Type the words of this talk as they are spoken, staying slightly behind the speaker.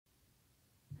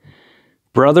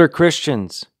Brother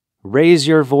Christians, raise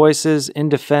your voices in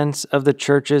defense of the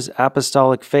Church's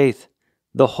apostolic faith,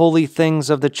 the holy things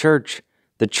of the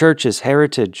Church's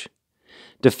heritage.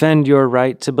 Defend your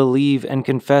right to believe and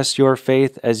confess your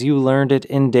faith as you learned it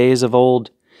in days of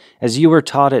old, as you were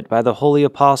taught it by the holy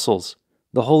apostles,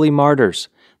 the holy martyrs,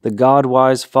 the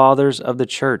God-wise fathers of the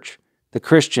Church, the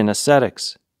Christian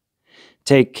ascetics.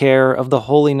 Take care of the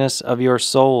holiness of your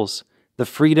souls, the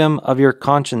freedom of your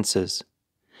consciences.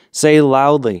 Say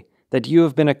loudly that you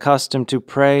have been accustomed to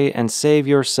pray and save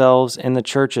yourselves in the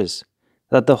churches,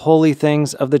 that the holy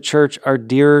things of the Church are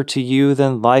dearer to you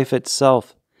than life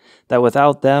itself, that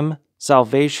without them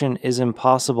salvation is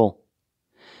impossible.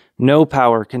 No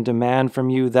power can demand from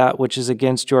you that which is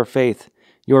against your faith,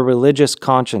 your religious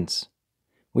conscience.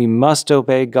 We must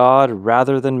obey God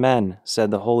rather than men, said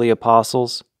the holy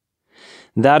apostles.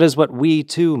 That is what we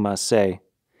too must say.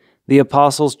 The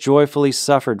apostles joyfully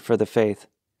suffered for the faith.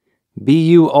 Be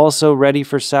you also ready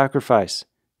for sacrifice,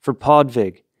 for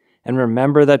podvig, and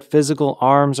remember that physical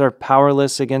arms are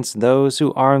powerless against those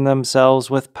who arm themselves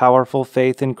with powerful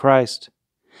faith in Christ.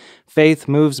 Faith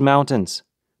moves mountains.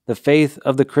 The faith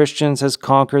of the Christians has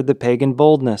conquered the pagan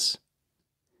boldness.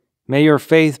 May your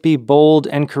faith be bold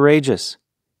and courageous.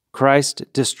 Christ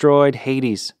destroyed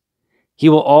Hades. He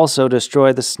will also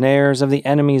destroy the snares of the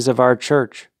enemies of our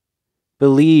Church.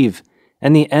 Believe,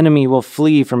 and the enemy will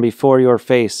flee from before your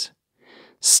face.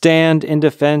 Stand in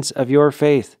defense of your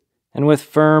faith, and with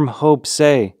firm hope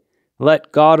say,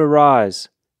 "Let God arise,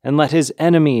 and let his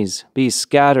enemies be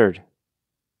scattered."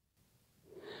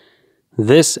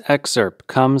 This excerpt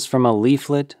comes from a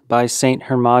leaflet by St.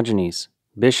 Hermogenes,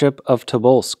 Bishop of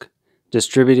Tobolsk,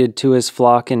 distributed to his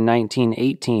flock in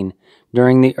 1918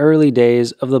 during the early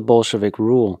days of the Bolshevik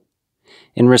rule.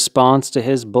 In response to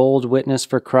his bold witness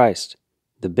for Christ,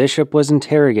 the bishop was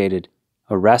interrogated,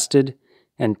 arrested,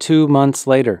 and 2 months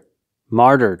later,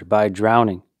 martyred by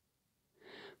drowning.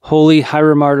 Holy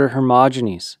Hieromartyr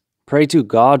Hermogenes, pray to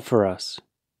God for us.